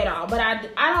fan at all, but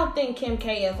I don't think Kim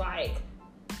K is like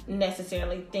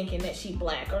necessarily thinking that she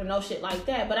black or no shit like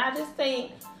that. But I just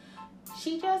think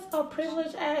she just a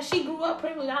privileged ass. She grew up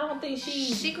privileged. I don't think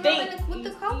she grew up with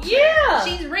the culture. Yeah,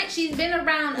 she's rich. She's been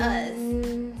around us.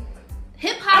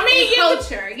 Hip hop is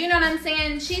culture. You know what I'm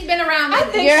saying? She's been around. I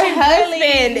think your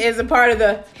husband is a part of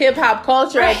the hip hop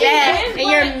culture at that, and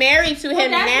you're married to him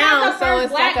now. So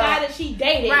it's black like guy that she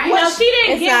dated. Right. You know, she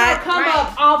didn't get her come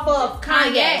up off of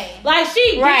Kanye. Like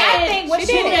she did. I think what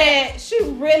she did, she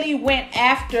really went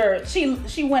after.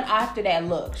 She went after that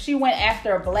look. She went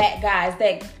after black guys.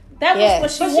 That was what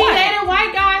she wanted. She dated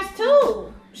white guys too.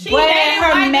 She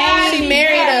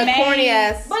married a corny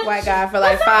ass white guy for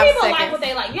like 5 seconds. Some people like what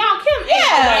they like. Y'all, Kim is a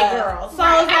white girl, so it's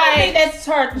like I think that's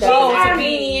her goal. She's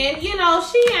Armenian, you know.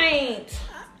 She ain't.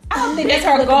 I don't think that's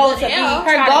her goal to be.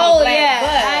 Her goal,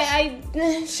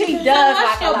 she does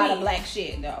like a lot of black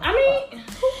shit, though. I mean,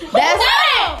 that's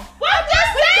what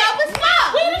just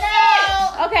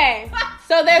okay.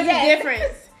 So there's a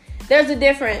difference. There's a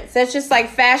difference. That's just like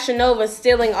Fashion Nova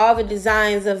stealing all the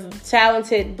designs of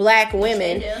talented black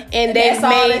women, and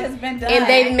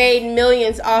they've made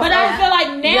millions off. But I feel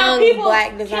like now people,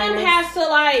 black designers. Kim has to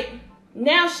like.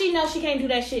 Now she knows she can't do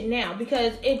that shit now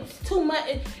because it's too much.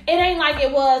 It ain't like it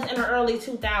was in the early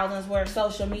 2000s where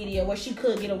social media, where she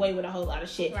could get away with a whole lot of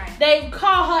shit. Right. They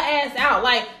call her ass out.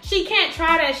 Like, she can't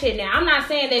try that shit now. I'm not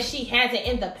saying that she hasn't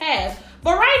in the past,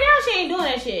 but right now she ain't doing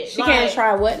that shit. She can't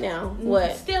try what now?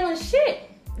 What? Stealing shit.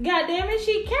 God damn it,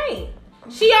 she can't.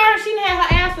 She had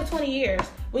her ass for 20 years.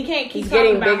 We can't keep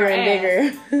talking about her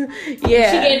ass. Bigger. She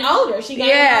getting older. She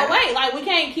got more weight. Like, we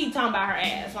can't keep talking about her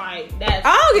ass. Like, that's.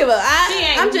 I don't give a.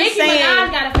 I'm just saying. Nicki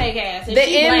Minaj got a fake ass.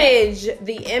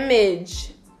 The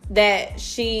image that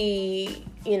she,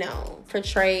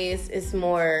 portrays is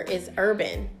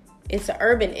urban. It's an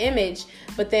urban image.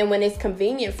 But then when it's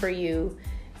convenient for you,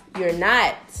 you're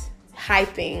not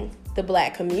hyping the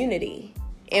black community.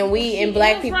 And we in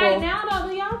black people. Right now, though,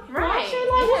 do y'all right?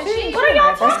 What are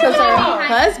y'all talking about? That's because her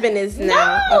husband is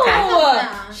now. Okay.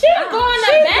 She's going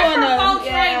to back for folks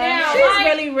right now. She's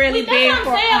really big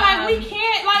for. We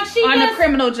can't she on the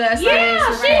criminal justice. Yeah,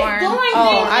 she's doing things.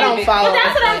 I don't follow. But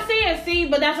that's what I'm saying. See,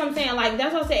 but that's what I'm saying. Like,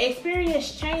 that's what I'm saying.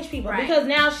 Experience change people because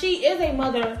now she is a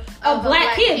mother of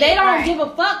black kids. They don't give a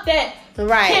fuck that.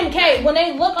 Right. Kim K, when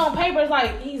they look on paper, it's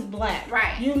like, he's black.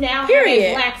 Right. You now have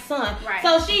a black son. Right.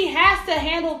 So she has to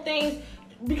handle things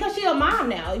because she's a mom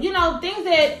now. Things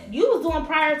that you was doing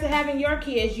prior to having your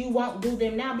kids, you won't do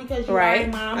them now because you're a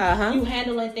mom. You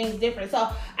handling things different. So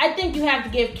I think you have to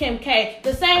give Kim K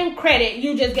the same credit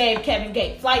you just gave Kevin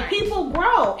Gates. Like, people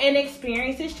grow and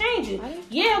experiences change you.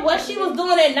 Yeah, what she was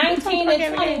doing at 19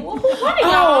 and 20. One of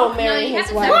y'all.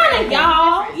 One of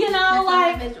y'all.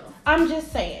 I'm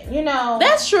just saying,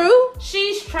 That's true.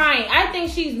 She's trying. I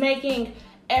think she's making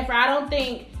effort. I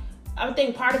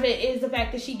think part of it is the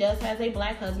fact that she does have a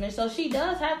black husband, so she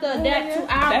does have to adapt to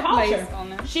our culture.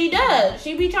 She does.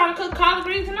 She be trying to cook collard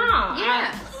greens and all.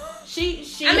 Yeah. She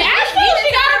I mean, actually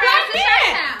she got a black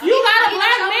man. You got a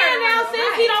black man now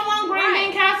since he don't want green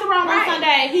bean casserole on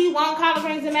Sunday. He want collard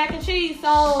greens and mac and cheese.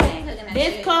 So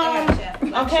this come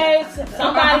okay.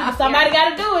 Somebody got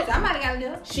to do it. Somebody got to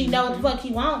do it. She know what the fuck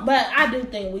he want, but I do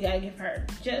think we gotta give her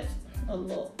just a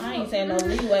little. I ain't saying no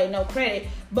leeway, no credit,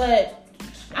 but.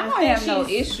 I don't have no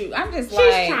issue. I'm just she's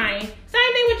like trying.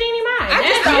 Same thing with Jeannie Mai. I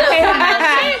just don't care.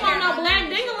 She ain't want no black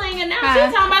dingaling, and now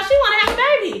she's talking about she want to have a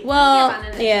baby. Well,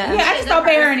 yeah. I just don't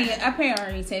pay her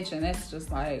any attention. That's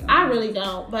just like I really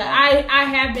don't. But I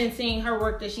have been seeing her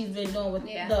work that she's been doing with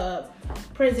the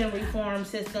prison reform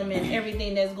system and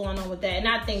everything that's going on with that. And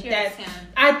I think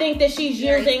that she's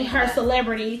using her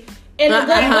celebrity in a good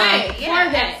way for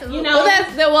that. Absolutely. You know,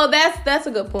 that's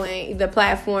a good point. The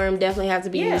platform definitely has to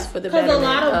be used for the betterment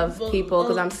of people.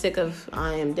 Because I'm sick of.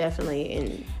 I am definitely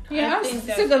in. Yeah, I'm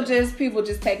sick of just people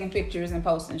just taking pictures and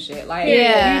posting shit. Like,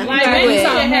 like maybe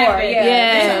something more.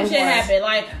 Some shit happened.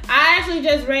 Like, I actually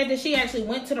just read that she actually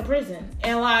went to the prison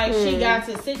and like she got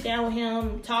to sit down with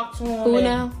him, talk to him. Who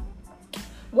now?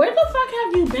 Where the fuck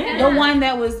have you been? The one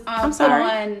that was I'm sorry.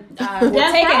 taken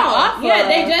off. Yeah,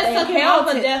 they just took him off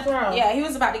of death row. Yeah, he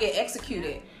was about to get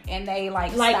executed, and they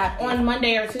like stopped on him.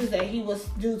 Monday or Tuesday, he was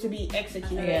due to be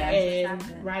executed. And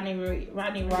Rodney.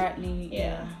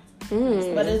 Yeah.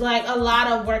 But it's like a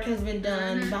lot of work has been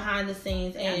done behind the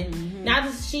scenes, and not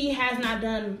that she has not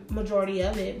done majority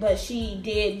of it, but she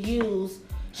did use.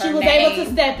 She was able to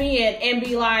step in and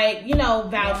be like, you know,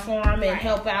 vouch for him and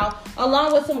help out,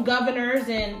 along with some governors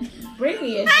and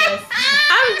Brittany is just.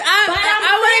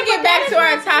 I want to get back to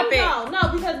our topic. No,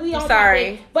 because we all.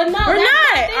 Sorry, topic. But no, we're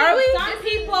not. Are we? Some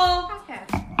people.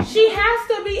 She has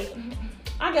to be.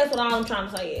 I guess what I'm trying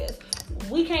to say is.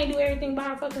 We can't do everything by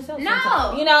our fucking self. No,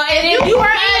 sometimes. You know, and if you are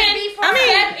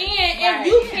step in. If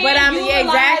you can, but I'm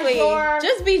exactly.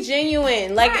 Just be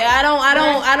genuine. Like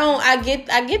I get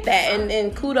that,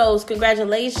 and kudos,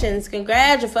 congratulations.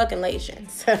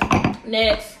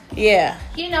 Next. Yeah.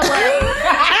 You know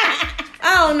what?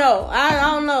 I don't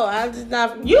know. I'm just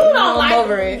not. You don't like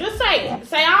over it. Just say I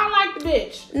don't like the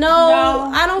bitch.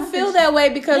 No, I don't feel that way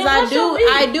because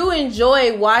I do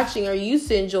enjoy watching, or used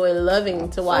to enjoy loving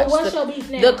to watch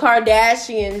the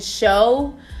Kardashian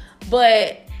show.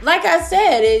 But like I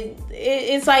said,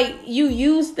 it's like you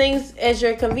use things as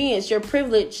your convenience, your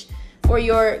privilege for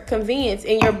your convenience,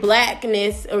 and your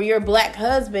blackness or your black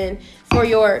husband for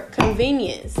your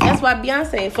convenience. That's why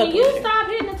Beyonce. Can you stop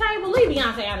hitting the table? Leave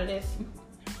Beyonce out of this.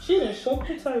 She done shook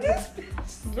the table.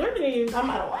 Look at you.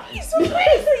 I'm out of line. He's so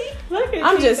crazy.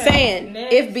 I'm just saying,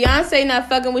 if Beyonce not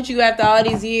fucking with you after all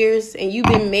these years, and you've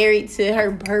been married to her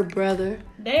brother,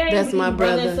 that's my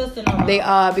brother. No, they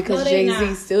are because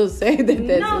Jay-Z still say that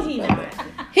that's his brother.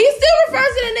 He still refers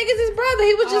to the niggas his brother.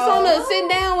 He was just on the sitting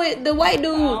down with the white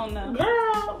dude. Oh, no.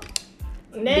 Girl.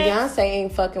 Next. Beyonce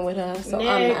ain't fucking with her, so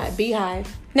I'm not.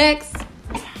 Beehive. Next.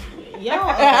 Yo.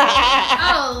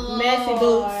 Messy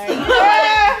boots.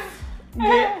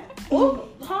 Ooh.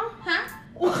 Huh?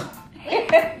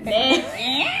 Next.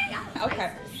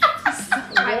 Okay.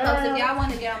 Alright, folks, if y'all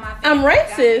want to get on my I'm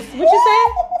racist. What you say?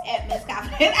 At Miss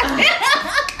Confident.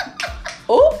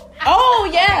 Oh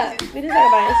yeah. We just talk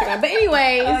about Instagram. But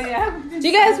anyways, do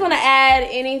you guys want to add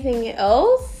anything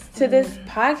else to this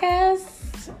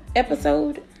podcast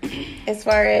episode as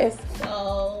far as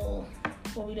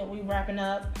we wrapping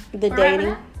up the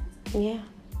dating? Yeah.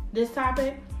 This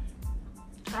topic.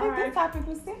 All right. This topic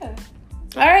was good.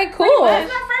 All right, cool. This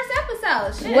is our first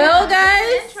episode. Well,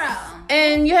 guys,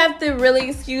 and you have to really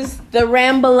excuse the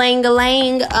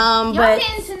rambling-a-lang. Y'all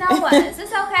getting to know us.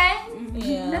 It's okay.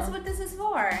 Yeah. That's what this is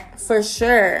for. For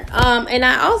sure. And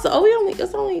I also,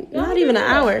 it's only not even an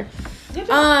hour.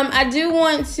 I do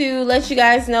want to let you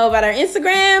guys know about our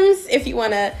Instagrams. If you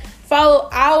want to follow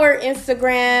our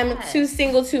Instagram, Too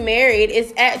Single Too Married,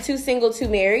 it's at Too Single Too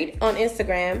Married on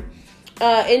Instagram.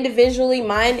 Individually,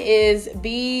 mine is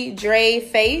B Dre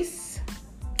Face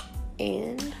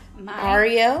and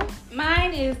Ariel.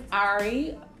 Mine is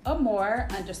Ari Amore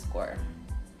 _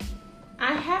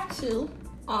 I have to.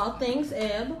 All Things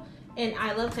Ebb, and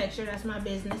I Love Texture. That's my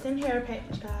business and hair page,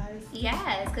 guys.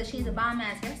 Yes, because she's a bomb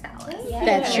ass hairstylist. Yeah.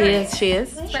 That she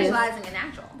is. Specializing in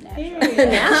natural.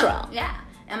 Natural. Yeah.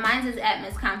 And mine's is at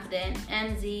Miss Confident,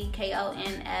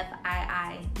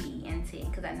 MZKONFIIENT,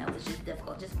 because I know it's just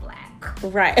difficult, just black.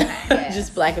 Right. Yes.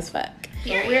 Just black as fuck.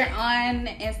 So we're on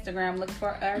Instagram. Look for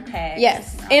our tags.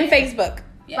 Yes. And Facebook.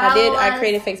 Yeah. I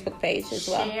created a Facebook page as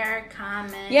well. Share,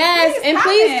 comment. Yes,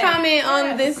 please comment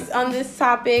on this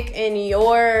topic and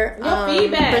your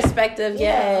feedback perspective.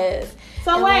 Yeah. Yes.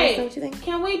 So and wait, what you think?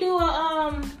 Can we do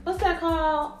a what's that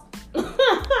called?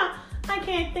 I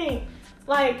can't think.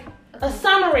 like a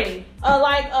summary,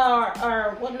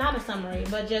 or well, not a summary,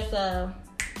 but just a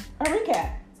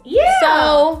recap. Yeah.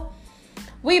 So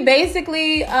we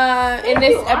basically in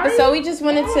this episode we just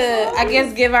wanted to, I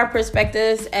guess, give our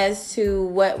perspectives as to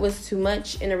what was too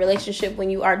much in a relationship when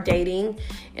you are dating,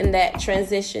 and that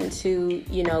transition to,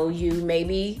 you know, you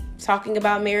maybe talking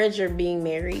about marriage or being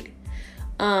married,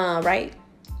 right?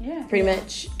 Yeah, pretty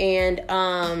much. And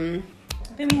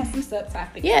then we have some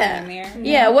subtopics in there.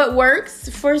 Yeah, what works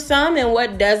for some and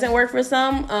what doesn't work for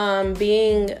some.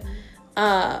 Being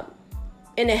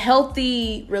in a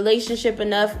healthy relationship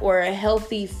enough, or a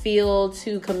healthy field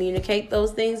to communicate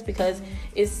those things, because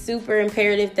it's super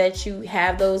imperative that you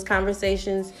have those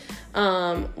conversations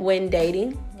when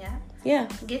dating. Yeah.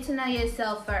 Get to know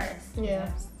yourself first.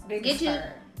 Yeah.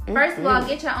 First of all,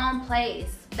 get your own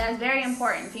place. That's very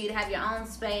important for you to have your own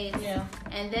space. Yeah.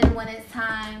 And then when it's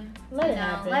time, let it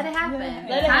happen. Let it happen. Yeah.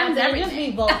 Let it happen. Everything. Just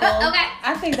be vocal. Okay.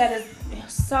 I think that is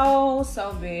so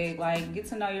big. Like, get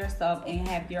to know yourself and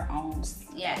have your own space.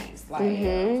 Yes. Like,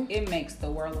 it makes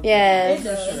the world of yes.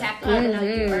 You have to know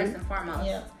you first and foremost.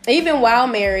 Yeah. Even while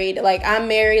married, like I'm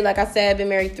married, like I said, I've been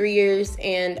married 3 years,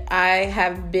 and I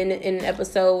have been in an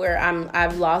episode where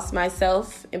I've lost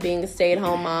myself in being a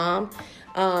stay-at-home mom.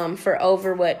 For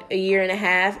over a year and a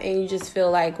half, and you just feel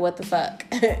like, what the fuck?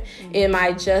 Am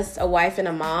I just a wife and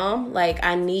a mom? Like,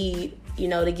 I need,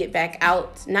 to get back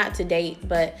out, not to date,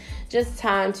 but just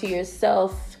time to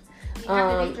yourself. You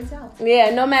have to date yourself. Yeah,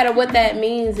 no matter what that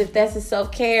means, if that's a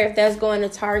self-care, if that's going to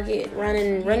Target,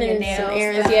 running some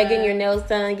errands, getting your nails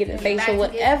done, getting a facial,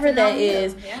 whatever that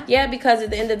is. Yeah, because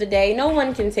at the end of the day, no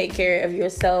one can take care of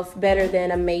yourself better than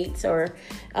a mate, or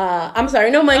no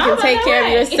one can take care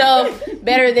of yourself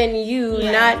better than you,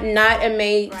 not a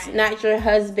mate, not your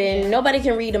husband. Nobody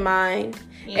can read a mind.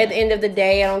 At the end of the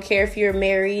day, I don't care if you're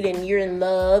married and you're in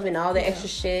love and all the extra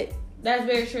shit. That's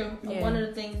very true. One of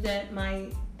the things that my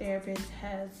therapist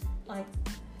has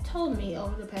told me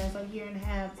over the past year and a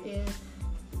half is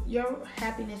your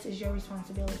happiness is your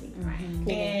responsibility. Mm-hmm.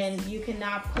 And you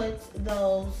cannot put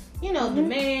those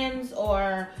demands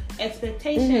or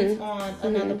expectations on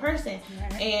another person.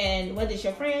 And whether it's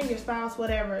your friend, your spouse,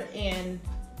 whatever. And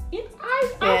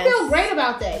I feel great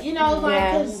about that,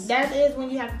 because that is when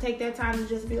you have to take that time to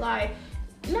just be like,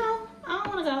 no, I don't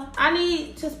want to go. I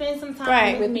need to spend some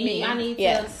time with me. I need to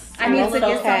get some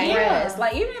rest.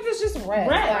 Like, even if it's just rest.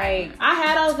 Like, I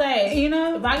had those days.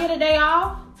 If I get a day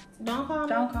off, don't call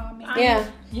me.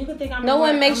 You can think I'm. No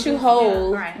one makes you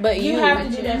whole, but you have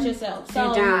to do that yourself.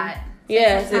 So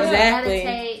yes, exactly.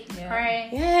 Meditate, pray.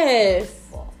 Yes.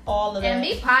 All of that. And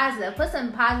be positive. Put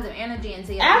some positive energy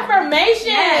into your affirmation.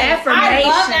 Yes. I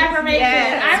love affirmation.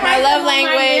 Yes. My love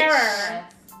language.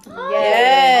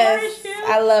 Yes.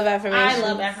 I love affirmations. I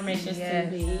love affirmations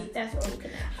too. That's what we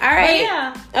can. All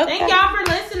right. Thank y'all for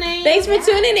listening. Thanks for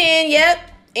tuning in. Yep.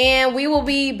 And we will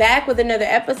be back with another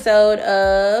episode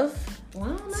of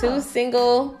Too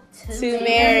Single, Too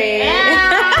Married.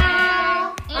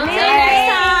 Until next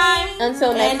time.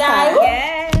 Until next time.